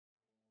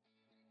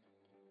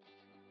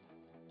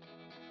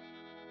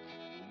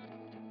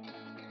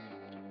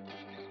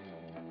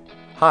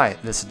Hi,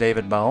 this is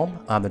David Bohm.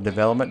 I'm the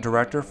Development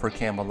Director for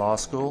Campbell Law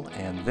School,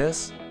 and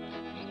this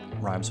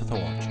rhymes with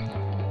orange.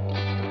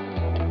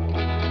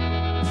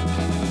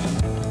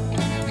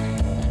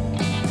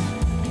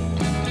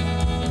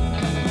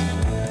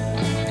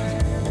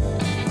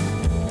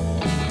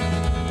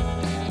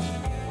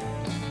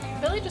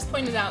 Billy just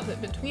pointed out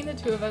that between the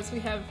two of us,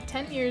 we have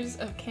 10 years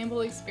of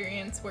Campbell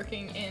experience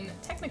working in,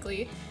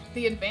 technically,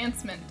 the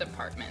advancement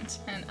department.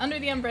 And under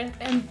the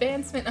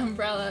advancement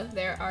umbrella,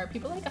 there are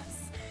people like us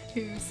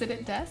who sit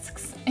at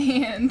desks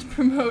and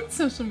promote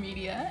social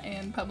media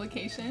and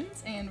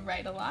publications and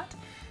write a lot.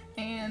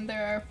 And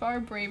there are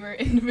far braver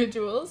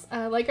individuals,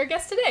 like our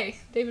guest today,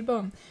 David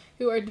Bohm,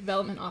 who are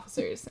development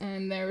officers,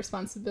 and they're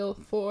responsible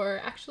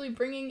for actually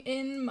bringing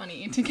in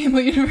money to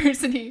Campbell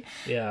University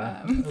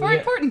for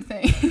important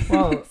things.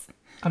 Well,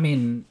 I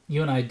mean,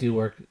 you and I do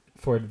work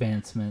for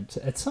advancement.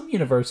 At some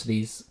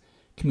universities,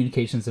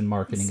 communications and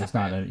marketing is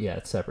not,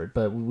 it's separate,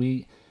 but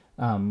we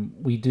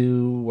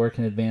do work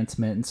in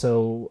advancement, and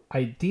so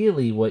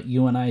ideally what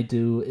you and I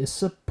do is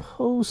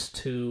supposed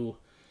to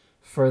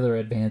further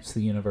advance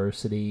the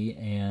university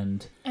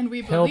and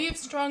we believe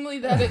strongly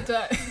that it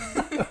does.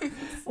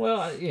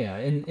 Well, yeah,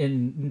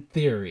 in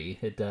theory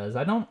it does.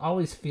 I don't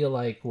always feel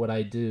like what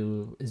I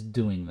do is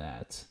doing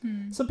that.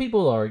 Some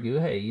people argue,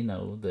 hey,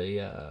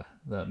 the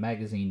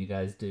magazine you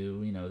guys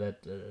do, that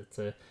it's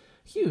a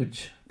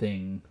huge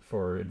thing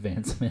for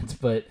advancement,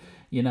 but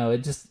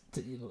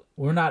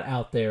we're not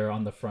out there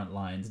on the front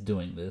lines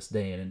doing this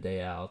day in and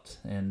day out.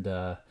 And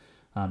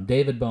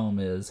David Bohm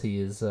he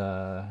is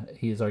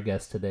our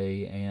guest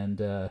today,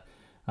 and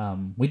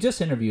we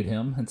just interviewed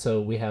him, and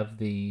so we have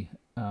the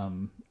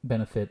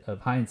benefit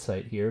of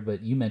hindsight here.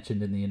 But you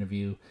mentioned in the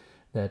interview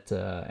that,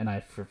 and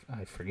I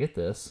forget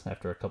this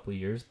after a couple of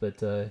years,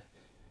 but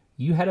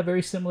you had a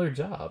very similar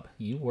job.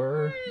 You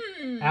were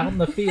out in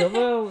the field,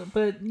 well,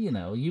 but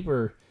you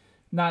were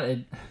not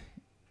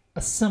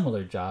a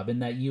similar job in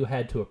that you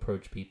had to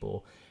approach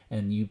people,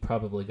 and you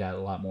probably got a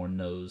lot more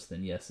no's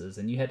than yeses,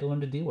 and you had to learn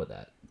to deal with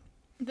that.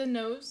 The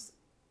no's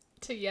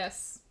to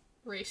yes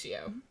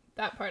ratio,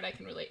 that part I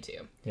can relate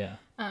to. Yeah.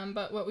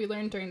 But what we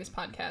learned during this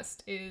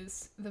podcast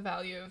is the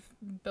value of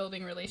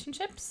building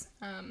relationships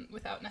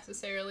without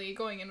necessarily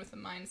going in with the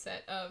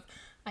mindset of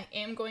I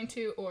am going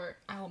to or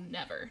I'll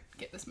never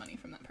get this money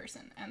from that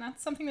person. And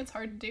that's something that's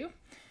hard to do.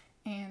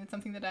 And it's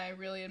something that I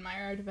really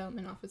admire our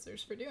development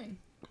officers for doing.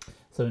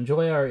 So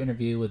enjoy our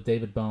interview with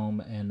David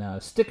Bohm,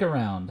 and stick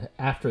around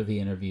after the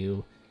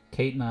interview.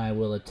 Kate and I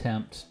will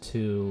attempt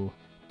to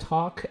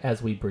talk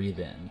as we breathe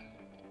in.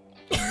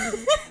 There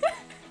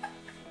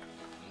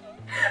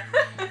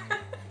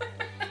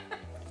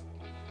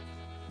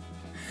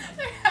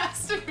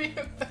has to be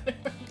a better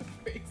way to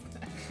phrase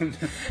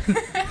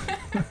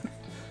that.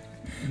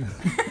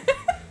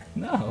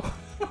 No.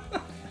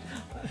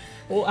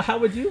 Well, how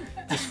would you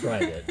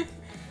describe it?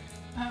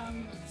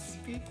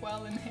 Speak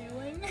while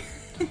inhaling.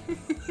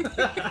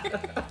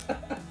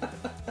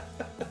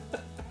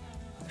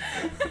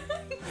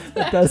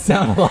 That does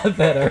sound a lot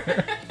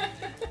better.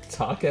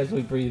 Talk as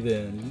we breathe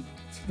in.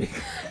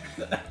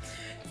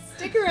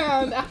 Stick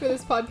around after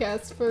this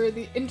podcast for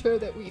the intro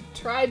that we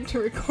tried to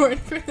record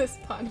for this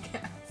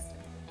podcast.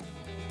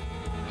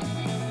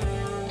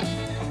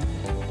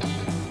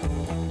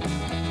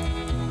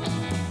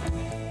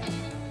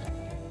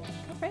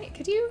 All right,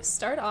 could you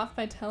start off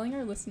by telling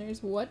our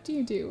listeners what do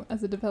you do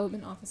as a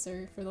development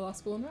officer for the law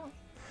school in Raleigh?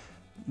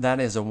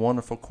 That is a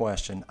wonderful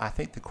question. I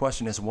think the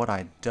question is what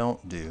I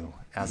don't do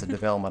as a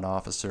development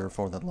officer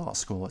for the law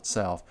school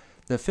itself.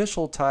 The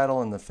official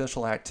title and the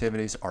official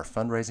activities are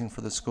fundraising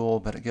for the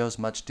school, but it goes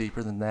much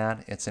deeper than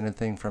that. It's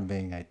anything from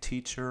being a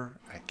teacher,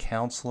 a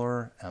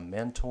counselor, a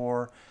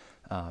mentor.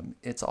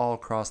 It's all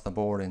across the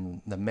board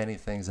in the many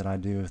things that I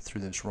do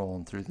through this role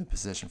and through the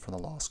position for the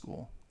law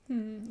school.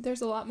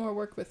 There's a lot more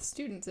work with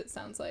students, it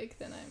sounds like,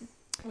 than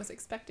I was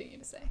expecting you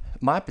to say.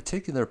 My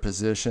particular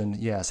position,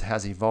 yes,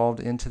 has evolved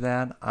into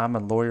that. I'm a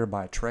lawyer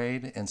by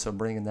trade, and so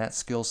bringing that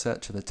skill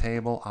set to the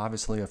table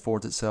obviously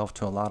affords itself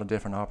to a lot of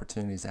different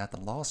opportunities at the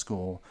law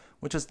school,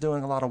 which is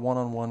doing a lot of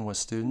one-on-one with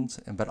students,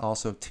 but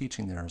also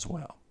teaching there as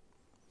well.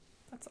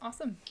 That's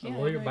awesome. A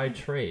lawyer by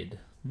trade.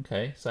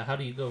 Okay, so how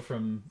do you go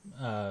from?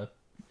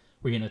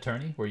 Were you an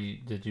attorney? Were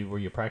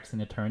you a practicing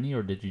attorney,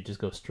 or did you just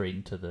go straight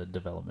into the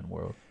development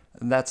world?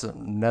 And that's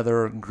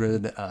another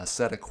good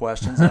set of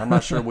questions. And I'm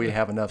not sure we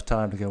have enough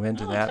time to go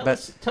into that.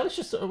 Tell us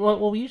just,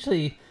 well, we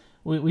usually,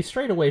 we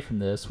strayed away from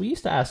this. We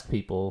used to ask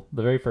people,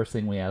 the very first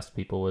thing we asked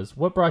people was,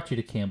 what brought you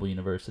to Campbell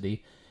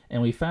University?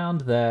 And we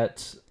found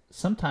that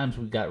sometimes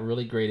we got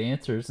really great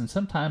answers, and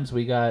sometimes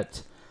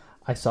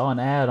I saw an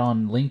ad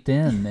on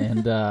LinkedIn,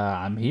 and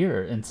I'm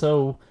here. And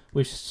so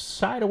we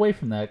shied away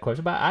from that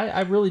question. But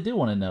I really do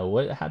want to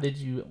know, how did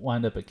you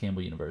wind up at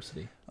Campbell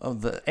University?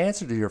 The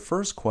answer to your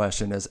first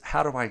question is,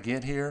 how do I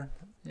get here?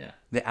 Yeah.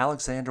 The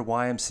Alexander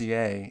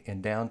YMCA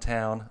in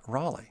downtown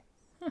Raleigh.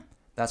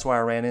 That's why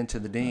I ran into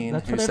the dean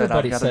who said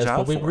I've got a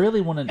job but we for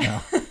really want to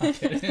know.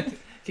 Okay.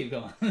 Keep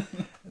going.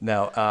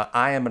 No,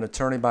 I am an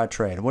attorney by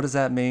trade. What does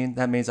that mean?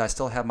 That means I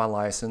still have my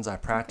license. I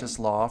practiced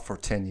law for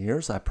 10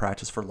 years. I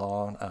practiced for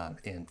law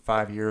in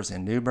 5 years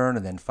in New Bern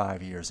and then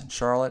 5 years in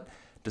Charlotte.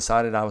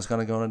 Decided I was going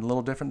to go in a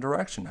little different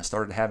direction. I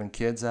started having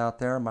kids out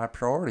there. My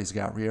priorities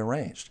got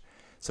rearranged.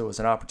 So it was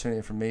an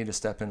opportunity for me to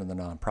step into the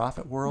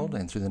nonprofit world.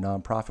 And through the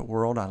nonprofit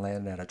world, I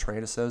landed at a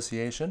trade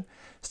association.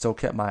 Still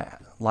kept my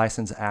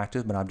license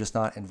active, but I'm just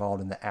not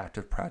involved in the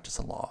active practice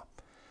of law.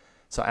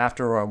 So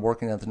after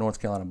working at the North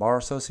Carolina Bar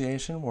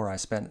Association, where I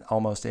spent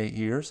almost 8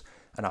 years,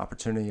 an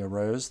opportunity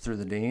arose through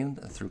the dean,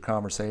 through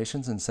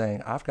conversations, and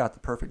saying, I've got the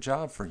perfect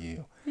job for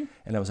you.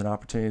 And it was an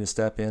opportunity to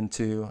step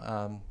into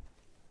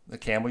the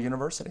Campbell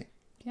University.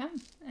 Yeah,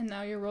 and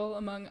now your role,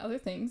 among other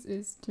things,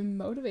 is to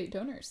motivate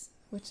donors,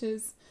 which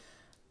is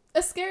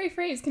a scary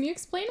phrase. Can you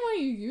explain why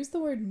you use the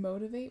word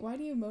motivate? Why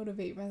do you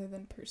motivate rather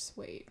than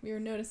persuade? We were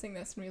noticing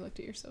this when we looked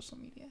at your social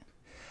media.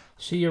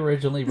 She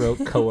originally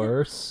wrote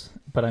coerce,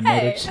 but I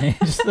made her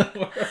change the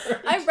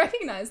word. I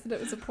recognized that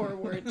it was a poor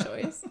word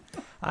choice.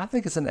 I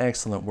think it's an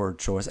excellent word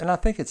choice, and I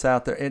think it's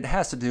out there. It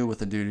has to do with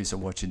the duties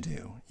of what you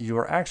do. You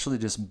are actually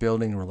just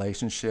building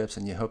relationships,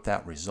 and you hope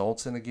that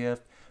results in a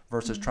gift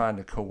versus trying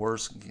to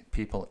coerce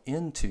people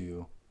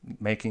into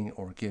making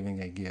or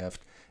giving a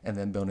gift and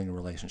then building a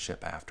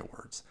relationship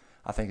afterwards.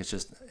 I think it's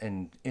just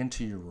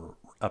into your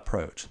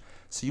approach.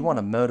 So you want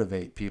to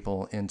motivate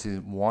people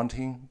into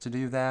wanting to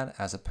do that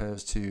as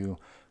opposed to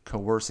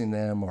coercing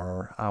them,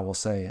 or I will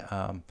say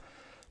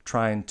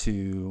trying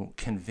to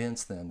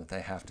convince them that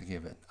they have to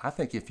give it. I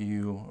think if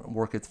you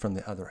work it from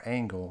the other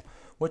angle,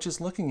 which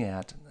is looking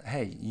at,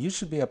 hey, you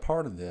should be a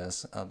part of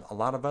this. A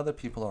lot of other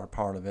people are a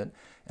part of it,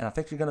 and I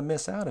think you're going to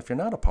miss out if you're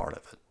not a part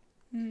of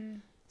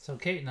it. So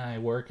Kate and I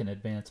work in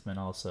advancement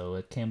also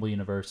at Campbell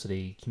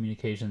University.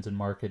 Communications and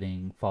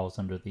marketing falls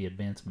under the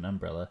advancement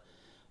umbrella,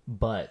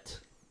 but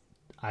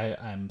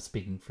I'm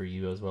speaking for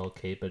you as well,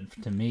 Kate, but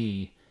to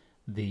me,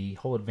 the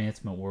whole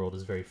advancement world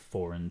is very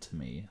foreign to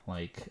me.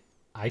 Like,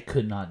 I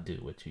could not do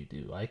what you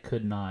do. I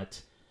could not,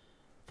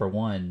 for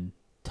one,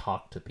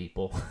 talk to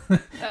people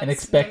and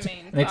expect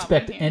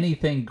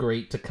anything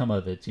great to come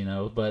of it, you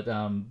know. But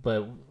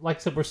like I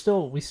said,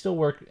 we still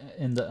work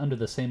under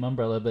the same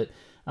umbrella, but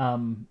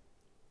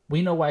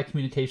we know why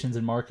communications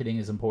and marketing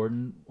is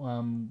important.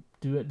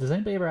 Does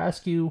anybody ever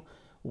ask you,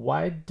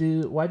 why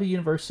do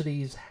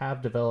universities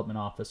have development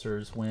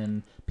officers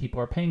when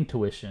people are paying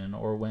tuition,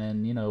 or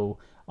when, you know,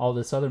 all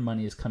this other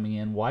money is coming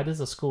in? Why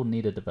does a school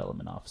need a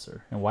development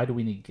officer, and why do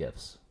we need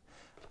gifts?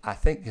 I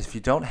think if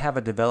you don't have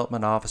a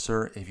development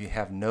officer, if you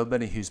have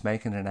nobody who's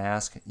making an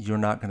ask, you're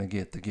not going to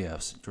get the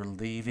gifts. You're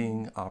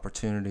leaving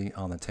opportunity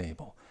on the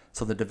table.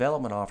 So the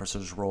development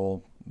officer's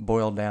role,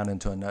 boiled down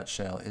into a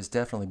nutshell, is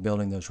definitely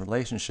building those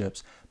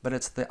relationships, but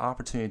it's the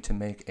opportunity to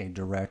make a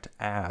direct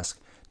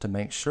ask to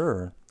make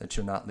sure that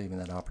you're not leaving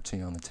that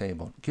opportunity on the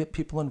table. Get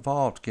people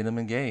involved, get them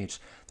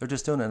engaged. They're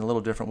just doing it in a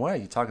little different way.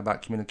 You talk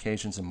about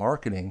communications and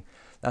marketing.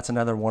 That's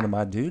another one of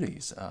my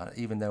duties,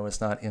 even though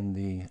it's not in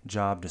the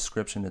job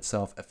description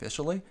itself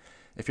officially.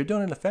 If you're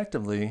doing it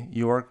effectively,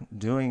 you are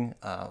doing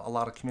a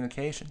lot of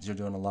communications. You're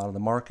doing a lot of the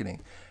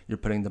marketing. You're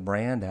putting the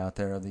brand out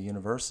there of the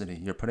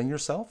university. You're putting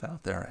yourself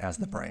out there as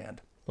the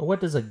brand. But what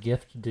does a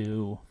gift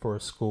do for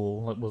a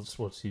school?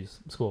 Let's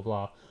use School of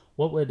Law.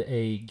 What would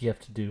a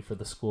gift do for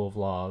the School of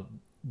Law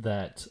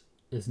that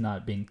is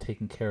not being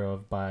taken care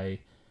of by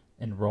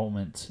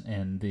enrollment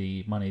and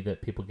the money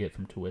that people get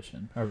from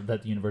tuition, or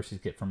that the universities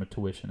get from a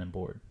tuition and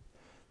board?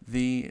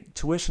 The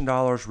tuition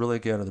dollars really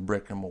go to the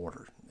brick and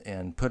mortar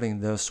and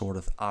putting those sort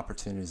of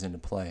opportunities into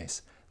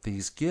place.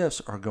 These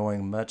gifts are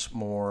going much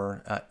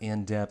more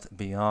in-depth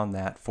beyond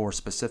that for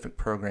specific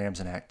programs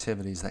and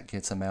activities that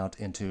gets them out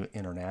into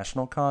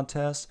international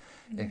contests.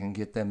 It can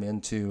get them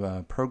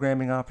into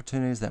programming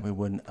opportunities that we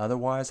wouldn't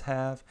otherwise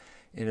have.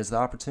 It is the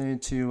opportunity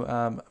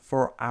to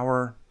for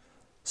our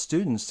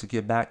students to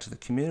give back to the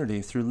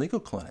community through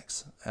legal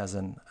clinics as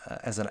an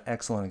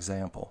excellent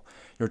example.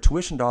 Your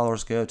tuition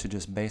dollars go to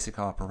just basic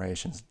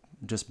operations,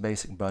 just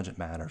basic budget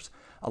matters.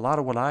 A lot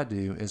of what I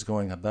do is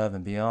going above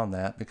and beyond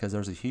that because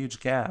there's a huge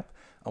gap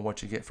on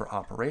what you get for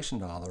operation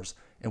dollars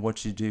and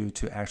what you do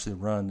to actually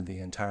run the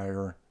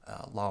entire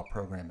law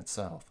program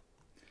itself.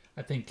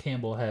 I think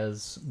Campbell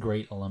has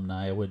great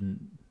alumni. I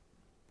wouldn't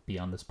be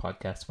on this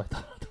podcast if I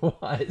thought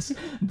otherwise.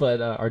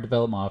 But our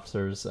development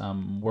officers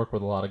work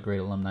with a lot of great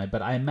alumni.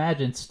 But I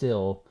imagine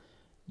still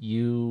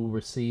you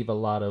receive a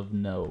lot of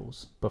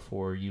no's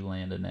before you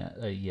land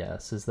a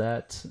yes. Is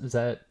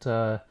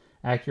that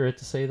accurate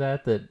to say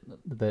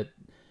that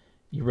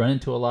you run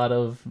into a lot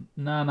of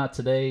not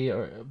today,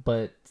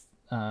 but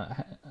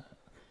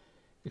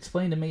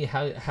explain to me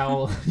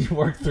how you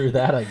work through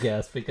that, I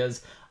guess,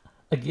 because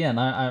again,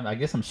 I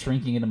guess I'm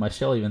shrinking into my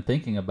shell even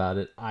thinking about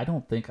it. I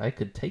don't think I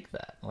could take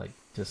that, like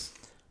just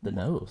the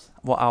nose.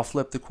 Well, I'll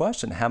flip the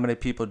question. How many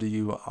people do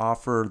you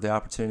offer the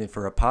opportunity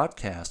for a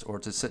podcast or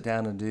to sit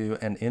down and do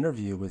an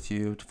interview with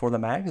you for the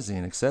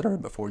magazine, et cetera,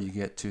 before you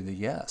get to the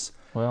yes?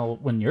 Well,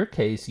 in your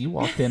case, you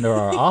walked into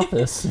our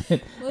office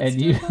and Let's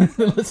do you a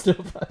podcast. let's do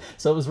a,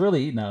 so it was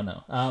really no.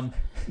 No,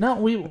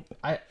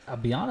 I'll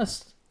be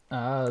honest. We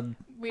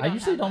I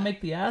usually have don't that.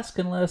 make the ask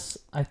unless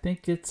I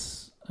think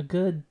it's a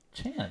good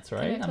chance,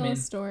 right? Can I tell a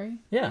story?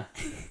 Yeah.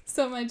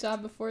 So my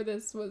job before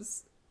this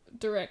was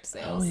direct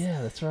sales. Oh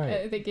yeah, that's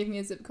right. They gave me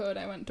a zip code.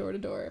 I went door to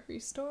door, every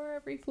store,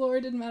 every floor.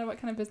 Didn't matter what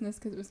kind of business,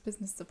 because it was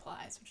business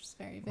supplies, which is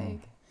very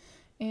vague.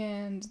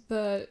 And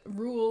the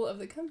rule of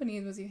the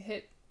company was you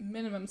hit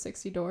minimum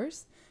 60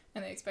 doors,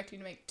 and they expect you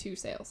to make 2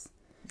 sales.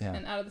 Yeah.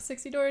 And out of the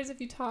 60 doors, if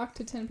you talk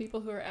to 10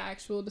 people who are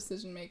actual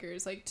decision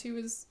makers, like 2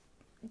 is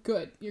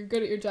good. You're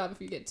good at your job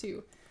if you get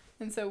 2.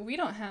 And so we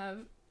don't have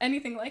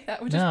anything like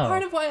that, which is No.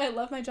 part of why I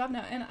love my job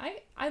now. And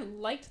I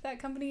liked that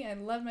company. I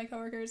loved my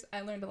coworkers.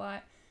 I learned a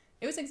lot.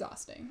 It was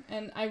exhausting.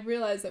 And I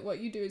realized that what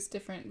you do is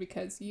different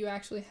because you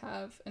actually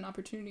have an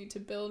opportunity to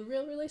build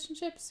real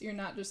relationships. You're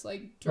not just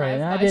like Right,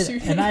 drive by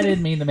shooting. and I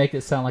didn't mean to make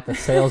it sound like a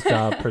sales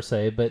job per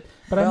se, but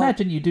I Well,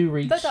 imagine you do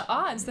reach. But the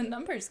odds, the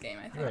numbers game,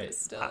 I think, Right. is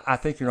still. I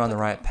think you're on the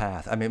right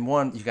path. I mean,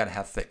 one, you got to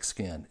have thick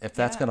skin. If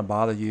that's Yeah. going to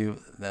bother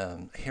you,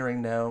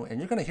 hearing no, and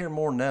you're going to hear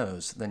more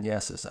no's than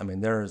yeses. I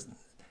mean, there's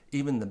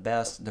even the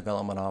best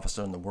development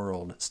officer in the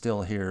world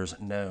still hears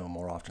no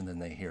more often than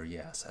they hear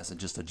yes, as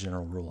just a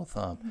general rule of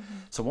thumb.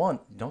 So one,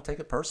 don't take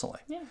it personally.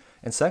 Yeah.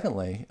 And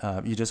secondly,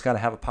 you just got to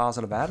have a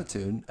positive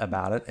attitude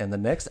about it. And the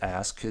next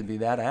ask could be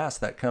that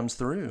ask that comes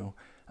through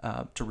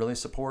to really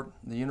support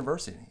the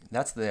university.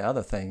 That's the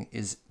other thing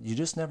is you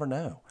just never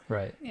know.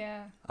 Right.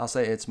 Yeah. I'll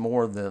say it's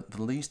more the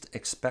least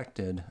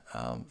expected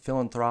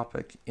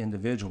philanthropic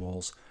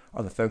individuals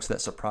are the folks that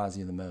surprise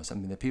you the most. I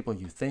mean, the people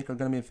you think are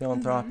going to be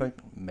philanthropic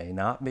may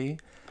not be,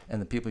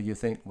 and the people you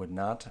think would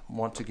not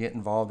want to get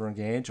involved or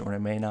engage, or it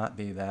may not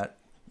be that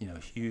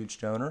huge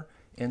donor,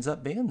 ends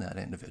up being that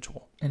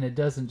individual. And it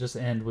doesn't just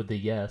end with the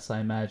yes. I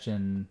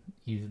imagine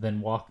you then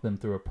walk them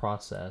through a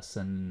process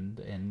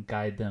and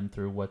guide them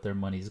through what their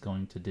money's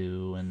going to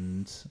do.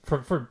 And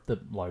for the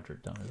larger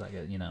donors, I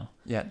guess,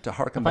 Yeah, to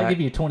harken if back. I give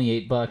you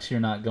 $28, you're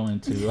not going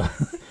to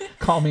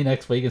call me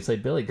next week and say,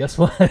 Billy, guess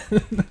what?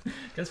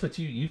 Guess what?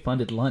 You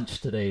funded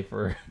lunch today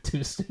for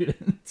 2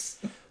 students.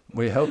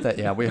 We hope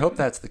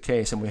that's the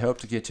case, and we hope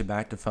to get you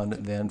back to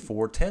funded then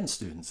for 10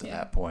 students at Yeah.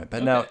 that point.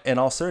 But now, in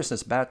all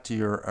seriousness, back to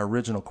your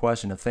original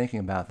question of thinking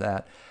about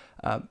that,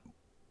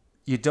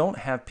 you don't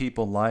have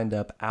people lined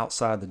up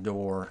outside the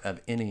door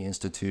of any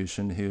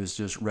institution who's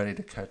just ready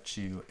to cut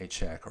you a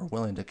check or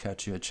willing to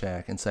cut you a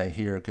check and say,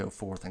 here, go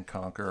forth and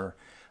conquer.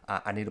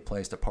 I need a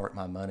place to park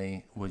my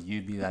money. Will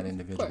you be that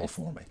individual course.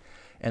 for me?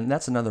 And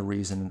that's another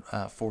reason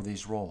for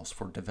these roles,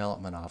 for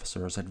development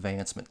officers,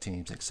 advancement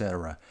teams,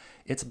 etc.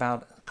 It's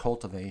about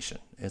cultivation.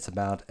 It's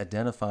about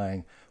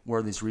identifying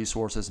where these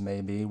resources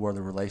may be, where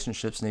the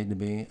relationships need to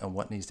be, and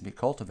what needs to be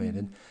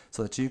cultivated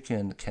so that you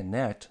can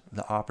connect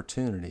the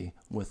opportunity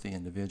with the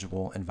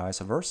individual and vice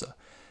versa.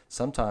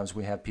 Sometimes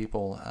we have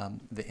people,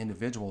 the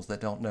individuals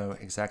that don't know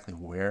exactly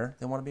where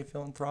they want to be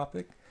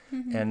philanthropic.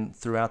 And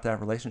throughout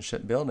that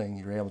relationship building,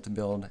 you're able to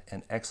build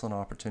an excellent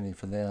opportunity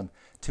for them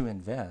to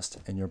invest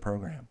in your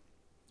program.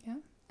 Yeah.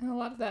 And a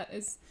lot of that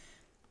is,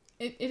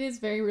 it is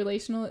very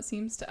relational, it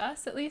seems to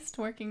us at least,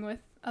 working with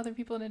other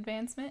people in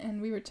advancement.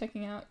 And we were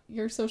checking out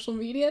your social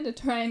media to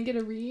try and get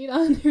a read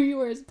on who you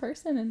were as a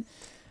person.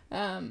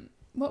 And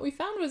what we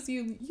found was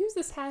you use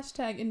this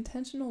hashtag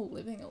intentional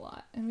living a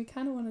lot. And we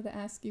kind of wanted to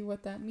ask you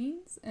what that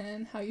means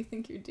and how you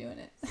think you're doing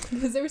it.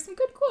 Because there were some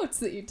good quotes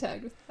that you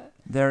tagged with that.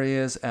 There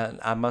is, and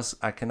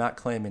I cannot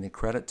claim any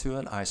credit to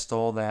it. I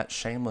stole that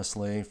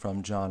shamelessly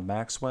from John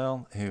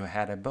Maxwell, who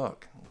had a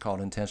book called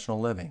Intentional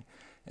Living.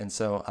 And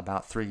so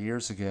about 3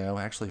 years ago,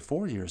 actually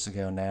 4 years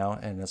ago now,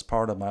 and as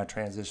part of my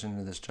transition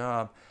into this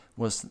job,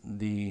 was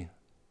the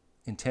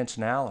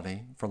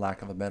intentionality, for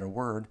lack of a better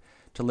word,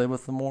 to live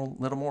with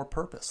little more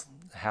purpose,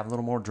 have a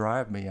little more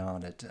drive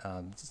beyond it,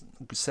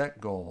 set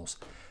goals.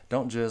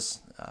 Don't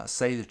just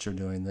say that you're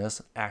doing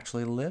this,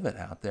 actually live it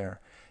out there.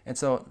 And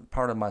so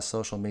part of my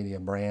social media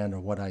brand, or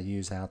what I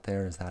use out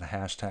there, is that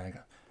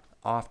hashtag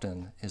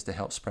often is to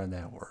help spread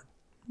that word.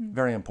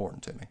 Very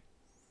important to me.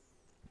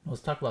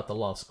 Let's talk about the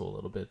law school a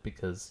little bit,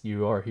 because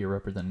you are here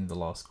representing the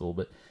law school,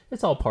 but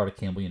it's all part of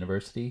Campbell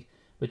University.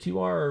 But you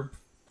are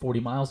 40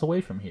 miles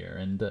away from here,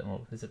 and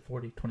well, is it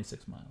 40?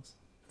 26 miles,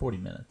 40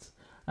 minutes.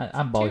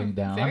 I'm bogging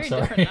down. Very I'm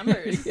sorry. different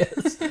numbers.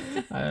 Yes,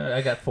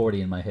 I got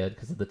 40 in my head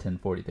because of the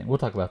 1040 thing. We'll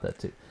talk about that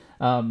too.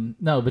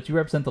 No, but you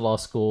represent the law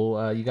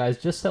school. You guys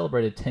just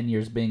celebrated 10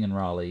 years being in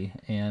Raleigh,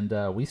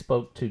 and we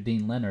spoke to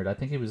Dean Leonard. I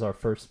think it was our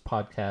first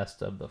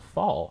podcast of the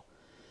fall.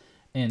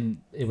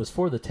 And it was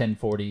for the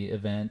 1040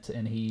 event,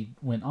 and he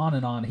went on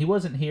and on. He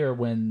wasn't here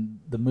when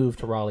the move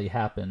to Raleigh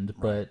happened,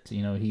 but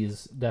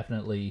he's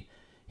definitely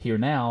here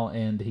now,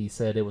 and he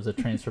said it was a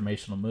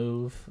transformational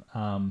move.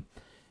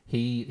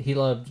 He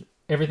loved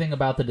everything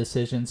about the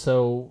decision.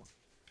 So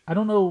I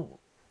don't know,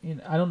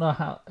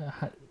 how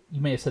you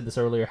may have said this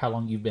earlier, how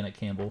long you've been at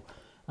Campbell.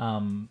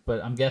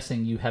 But I'm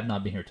guessing you have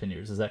not been here 10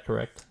 years. Is that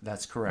correct?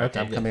 That's correct. Okay,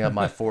 I'm good. coming up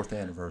my 4th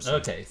anniversary.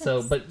 Okay,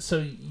 so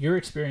your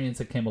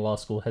experience at Campbell Law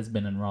School has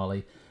been in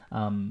Raleigh.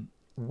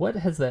 What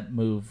has that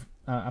move?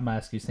 I'm gonna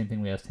ask you the same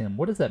thing we asked him.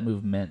 What has that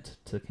move meant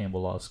to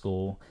Campbell Law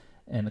School?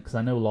 And because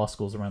I know law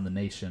schools around the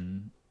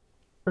nation,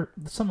 or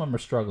some of them are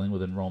struggling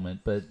with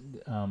enrollment, but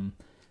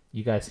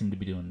you guys seem to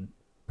be doing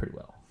pretty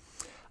well.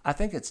 I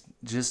think it's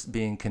just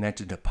being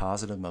connected to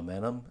positive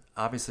momentum.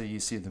 Obviously, you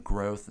see the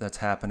growth that's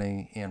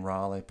happening in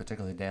Raleigh,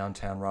 particularly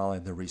downtown Raleigh,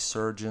 the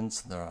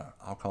resurgence,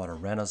 I'll call it a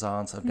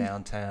renaissance of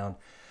downtown,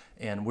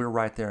 and we're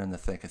right there in the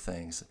thick of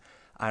things.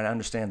 I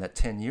understand that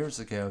 10 years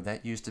ago,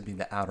 that used to be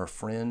the outer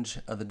fringe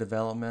of the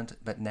development,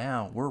 but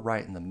now we're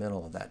right in the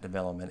middle of that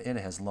development. It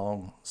has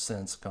long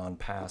since gone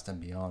past and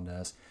beyond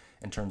us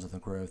in terms of the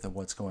growth of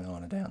what's going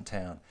on in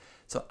downtown.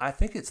 So I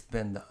think it's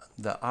been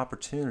the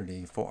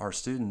opportunity for our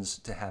students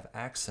to have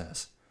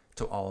access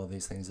to all of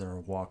these things that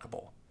are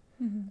walkable.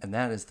 And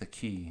that is the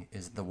key,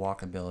 is the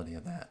walkability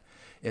of that.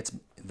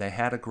 They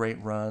had a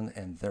great run,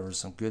 and there were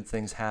some good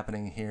things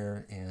happening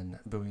here in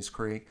Bowie's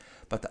Creek,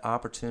 but the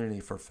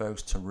opportunity for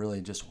folks to really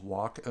just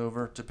walk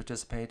over to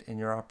participate in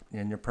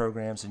your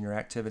programs and your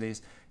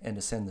activities, and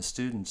to send the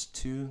students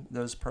to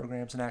those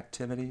programs and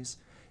activities,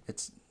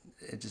 it's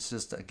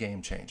just a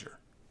game changer.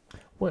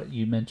 What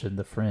you mentioned,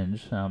 the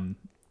fringe,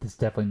 it's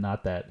definitely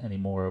not that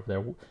anymore over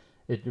there.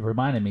 It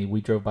reminded me, we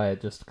drove by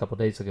it just a couple of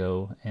days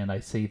ago, and I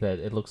see that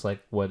it looks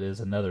like what is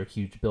another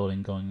huge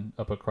building going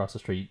up across the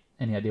street.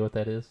 Any idea what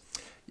that is?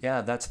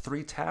 Yeah, that's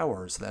 3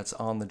 towers that's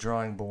on the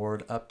drawing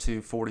board, up to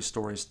 40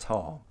 stories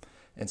tall.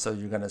 And so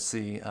you're going to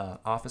see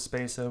office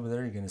space over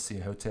there. You're going to see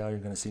a hotel. You're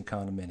going to see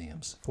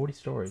condominiums. 40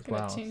 stories. It's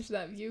gonna Wow. change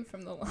that view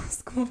from the law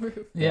school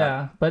roof.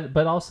 Yeah, but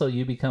also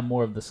you become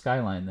more of the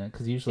skyline then,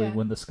 because usually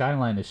when the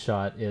skyline is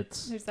shot,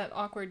 it's There's that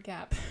awkward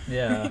gap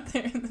yeah, right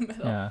there in the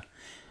middle. yeah.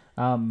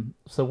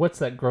 So what's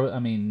that growth? I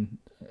mean,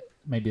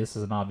 maybe this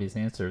is an obvious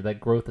answer. That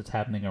growth that's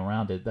happening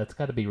around it, that's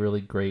got to be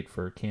really great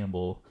for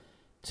Campbell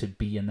to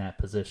be in that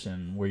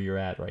position where you're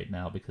at right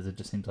now, because it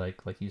just seems like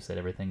you said,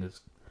 everything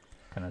is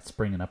kind of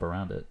springing up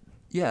around it.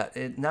 Yeah,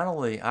 not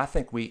only, I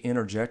think we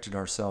interjected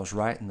ourselves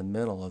right in the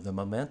middle of the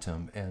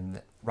momentum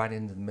and right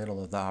in the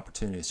middle of the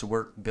opportunity. So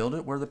we're build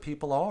it where the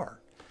people are,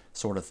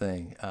 sort of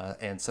thing.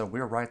 And so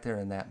we're right there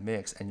in that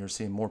mix, and you're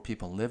seeing more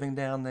people living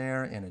down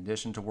there in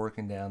addition to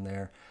working down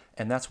there.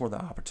 And that's where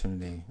the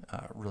opportunity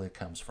really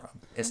comes from.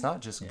 It's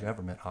not just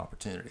government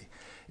opportunity.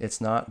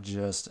 It's not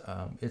just,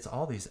 it's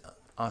all these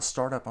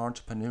startup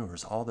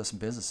entrepreneurs, all these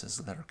businesses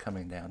that are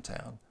coming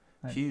downtown.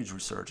 Huge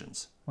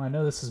resurgence. Well, I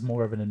know this is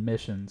more of an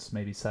admissions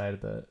maybe side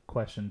of the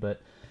question,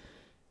 but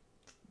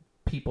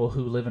people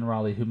who live in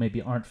Raleigh who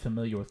maybe aren't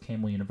familiar with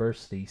Campbell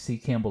University see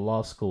Campbell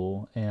Law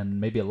School, and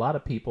maybe a lot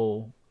of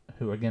people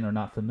who, again, are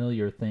not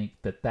familiar think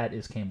that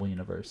is Campbell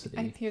University.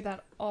 I hear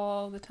that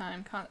all the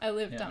time. I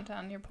live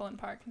downtown near Pullen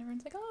Park, and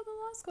everyone's like, oh, the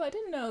law school. I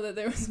didn't know that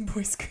there was a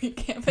Boys Creek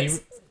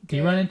campus. Do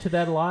you run into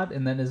that a lot?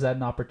 And then is that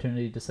an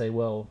opportunity to say,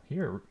 well,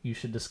 here, you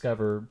should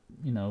discover,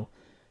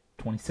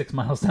 26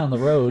 miles down the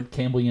road,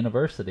 Campbell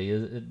University.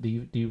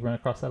 Do you run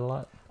across that a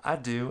lot? I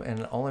do,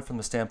 and only from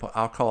the standpoint,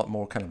 I'll call it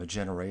more kind of a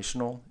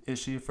generational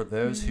issue. For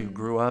those who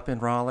grew up in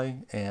Raleigh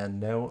and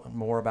know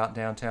more about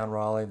downtown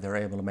Raleigh, they're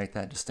able to make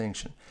that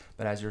distinction.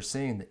 But as you're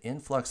seeing the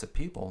influx of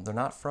people, they're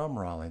not from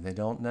Raleigh. They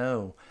don't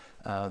know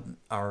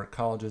our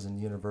colleges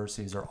and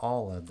universities, or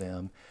all of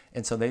them.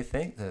 And so they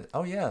think that,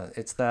 oh yeah,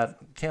 it's that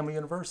Campbell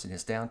University,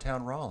 it's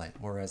downtown Raleigh,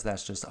 whereas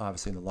that's just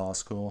obviously the law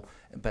school,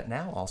 but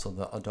now also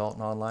the adult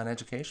and online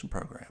education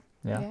program.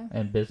 Yeah.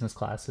 And business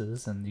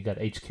classes, and you got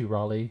HQ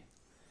Raleigh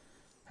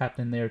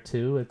happening there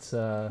too. It's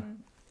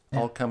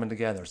all coming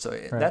together. So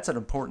that's an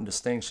important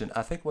distinction.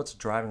 I think what's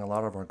driving a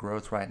lot of our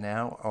growth right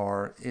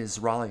now is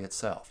Raleigh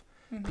itself.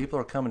 People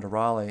are coming to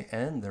Raleigh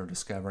and they're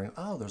discovering,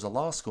 oh, there's a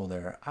law school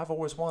there. I've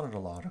always wanted a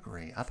law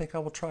degree. I think I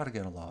will try to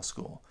get a law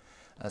school.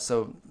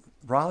 So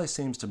Raleigh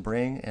seems to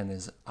bring, and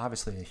is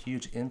obviously a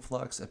huge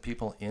influx of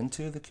people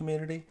into the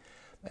community.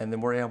 And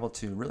then we're able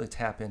to really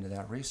tap into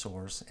that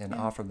resource and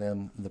offer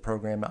them the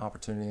program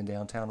opportunity in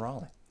downtown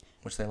Raleigh,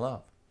 which they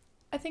love.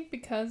 I think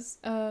because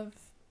of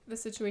the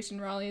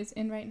situation Raleigh is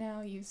in right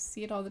now, you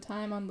see it all the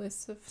time on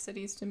lists of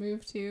cities to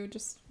move to.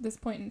 Just this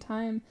point in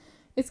time,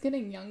 it's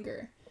getting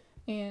younger.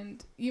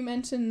 And you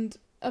mentioned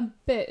a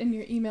bit in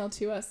your email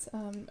to us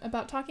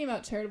about talking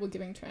about charitable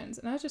giving trends.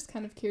 And I was just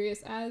kind of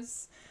curious,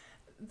 as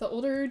the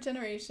older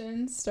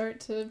generations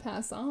start to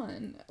pass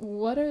on,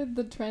 what are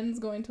the trends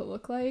going to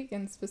look like?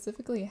 And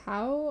specifically,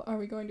 how are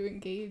we going to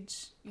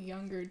engage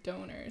younger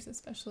donors,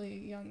 especially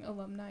young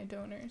alumni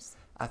donors?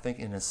 I think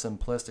in a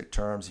simplistic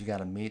terms, you got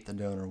to meet the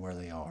donor where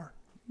they are.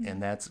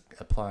 And that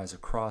applies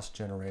across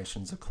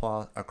generations,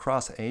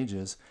 across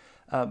ages.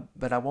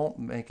 But I won't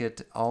make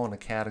it all in a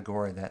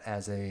category that,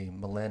 as a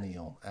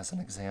millennial, as an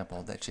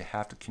example, that you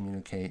have to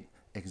communicate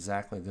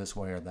exactly this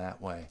way or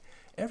that way.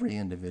 Every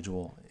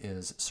individual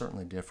is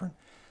certainly different.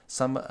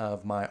 Some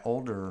of my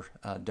older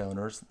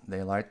donors,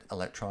 they like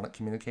electronic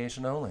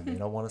communication only. They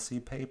don't want to see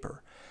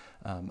paper.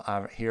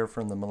 I hear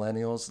from the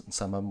millennials,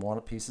 some of them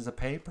want pieces of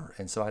paper.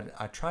 And so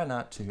I try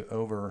not to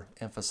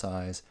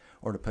overemphasize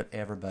or to put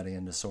everybody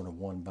into sort of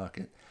one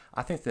bucket.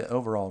 I think the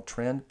overall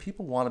trend,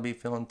 people want to be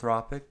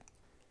philanthropic.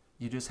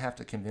 You just have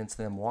to convince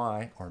them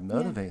why, or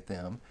motivate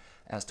them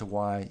as to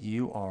why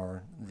you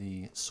are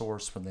the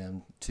source for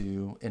them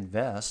to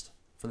invest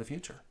for the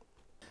future.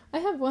 I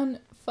have one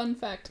fun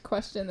fact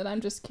question that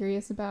I'm just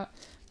curious about.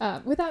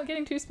 Without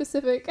getting too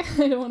specific,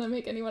 I don't want to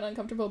make anyone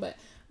uncomfortable, but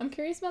I'm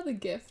curious about the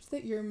gift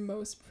that you're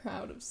most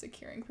proud of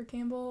securing for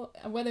Campbell,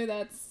 whether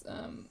that's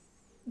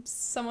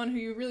someone who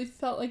you really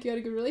felt like you had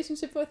a good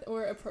relationship with,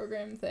 or a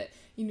program that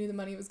you knew the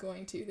money was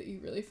going to that you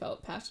really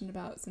felt passionate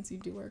about, since you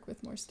do work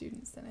with more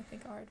students than I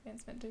think our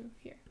advancement do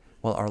here.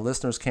 Well, our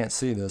listeners can't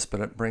see this, but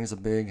it brings a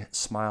big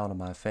smile to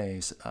my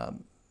face.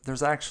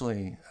 There's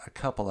actually a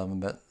couple of them,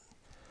 but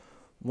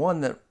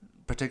one that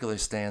particularly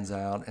stands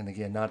out, and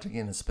again, not to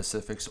get into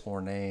specifics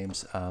or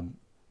names,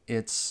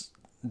 it's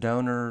a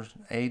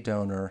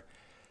donor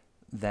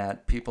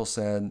that people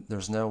said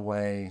there's no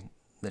way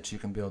that you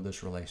can build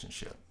this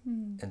relationship.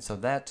 And so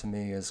that to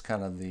me is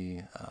kind of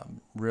the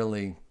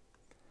really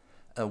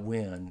a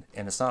win.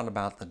 And it's not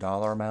about the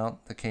dollar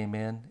amount that came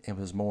in, it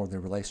was more the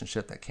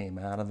relationship that came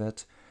out of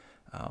it.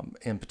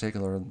 In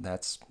particular,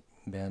 that's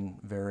been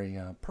very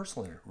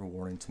personally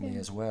rewarding to me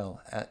as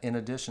well, in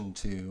addition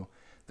to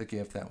the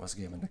gift that was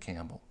given to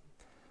Campbell.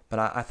 But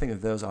I think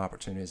that those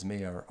opportunities to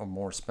me are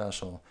more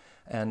special.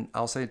 And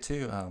I'll say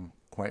too,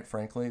 quite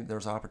frankly,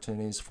 there's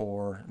opportunities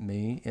for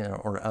me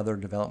or other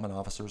development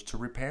officers to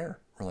repair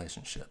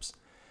relationships.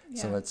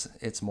 Yeah. So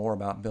it's more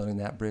about building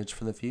that bridge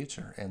for the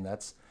future. And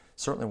that's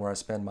certainly where I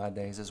spend my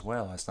days as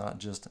well. It's not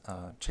just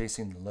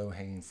chasing the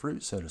low-hanging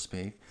fruit, so to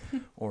speak,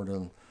 or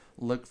to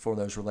look for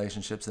those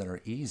relationships that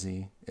are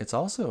easy. It's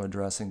also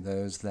addressing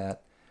those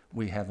that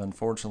we have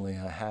unfortunately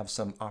have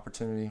some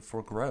opportunity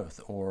for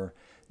growth or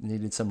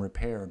needed some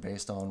repair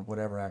based on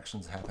whatever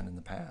actions happened in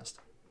the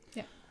past.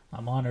 Yeah,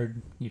 I'm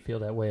honored you feel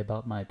that way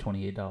about my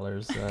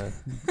 $28.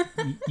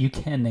 You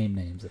can name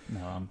names.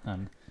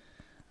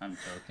 I'm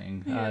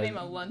joking. You name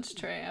a lunch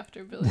tray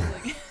after Billy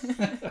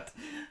Liggett.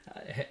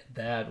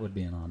 That would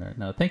be an honor.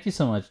 No, thank you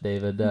so much,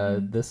 David.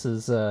 This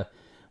is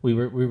we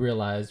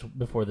realized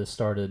before this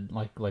started,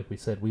 like we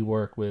said, we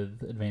work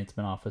with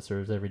advancement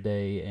officers every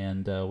day,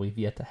 and we've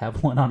yet to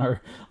have one on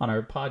our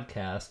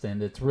podcast,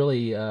 and it's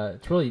really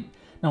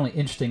not only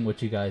interesting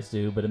what you guys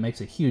do, but it makes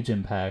a huge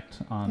impact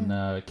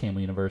on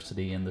Campbell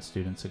University and the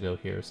students who go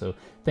here. So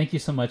thank you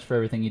so much for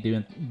everything you do,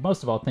 and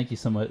most of all, thank you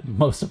so much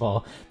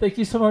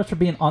for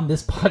being on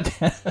this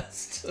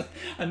podcast.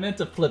 I meant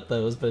to flip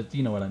those, but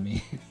you know what I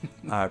mean.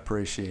 I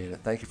appreciate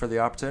it. Thank you for the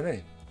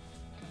opportunity.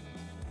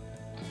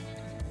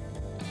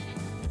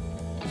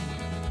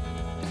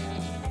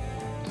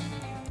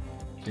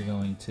 You're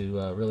going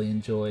to really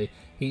enjoy.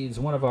 He's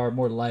one of our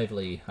more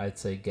lively, I'd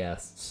say,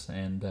 guests,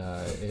 and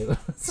it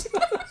was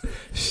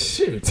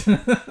shoot.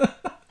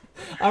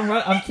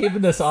 I'm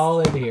keeping this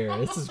all in here.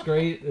 This is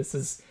great. This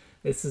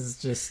is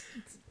just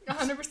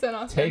 100%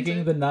 authentic.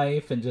 Taking the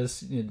knife and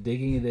just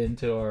digging it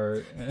into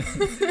our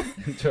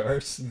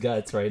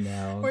guts right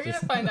now. We're gonna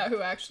find out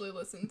who actually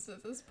listens to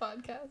this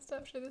podcast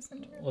after this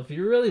interview. Well, if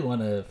you really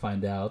want to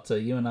find out,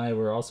 you and I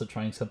were also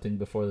trying something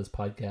before this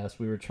podcast.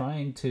 We were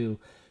trying to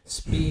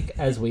speak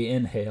as we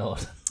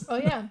inhaled. Oh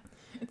yeah,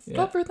 it's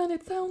tougher than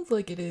it sounds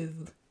like it is.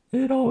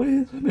 It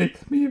always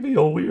makes me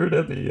feel weird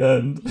at the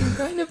end. You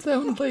kind of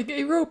sound like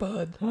a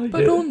robot,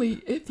 but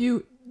only if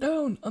you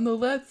down on the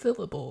last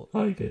syllable.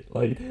 I get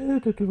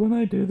lightheaded when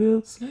I do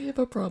this. I have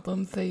a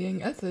problem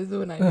saying S's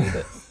when I do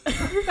this.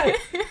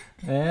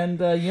 And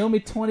you owe me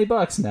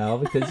 $20 now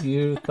because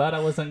you thought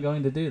I wasn't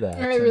going to do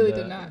that. I really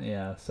did not.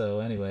 Yeah,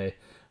 so anyway,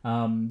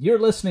 you're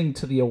listening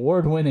to the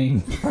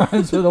award-winning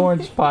Rhymes with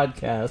Orange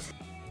podcast.